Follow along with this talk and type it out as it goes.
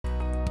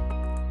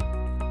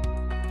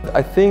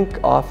I think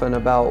often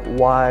about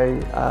why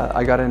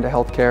I got into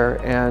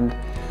healthcare, and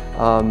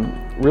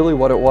really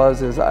what it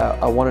was is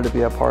I wanted to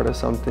be a part of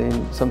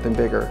something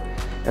bigger.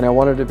 And I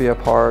wanted to be a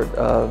part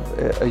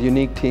of a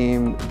unique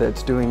team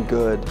that's doing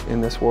good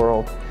in this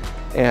world.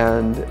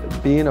 And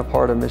being a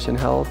part of Mission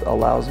Health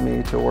allows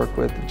me to work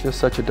with just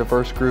such a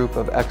diverse group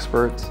of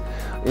experts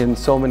in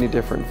so many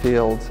different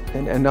fields.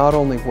 And not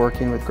only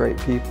working with great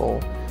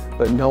people,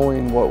 but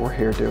knowing what we're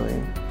here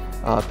doing.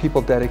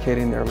 People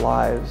dedicating their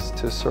lives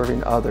to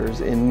serving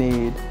others in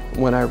need.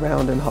 When I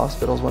round in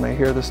hospitals, when I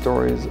hear the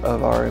stories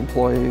of our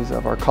employees,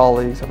 of our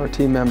colleagues, of our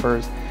team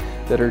members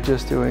that are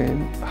just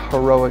doing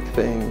heroic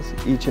things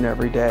each and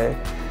every day,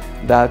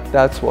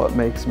 that's what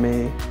makes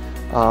me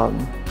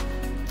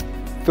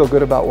feel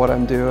good about what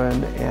I'm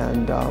doing,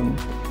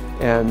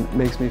 and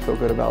makes me feel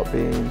good about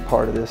being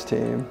part of this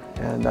team.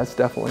 And that's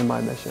definitely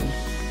my mission.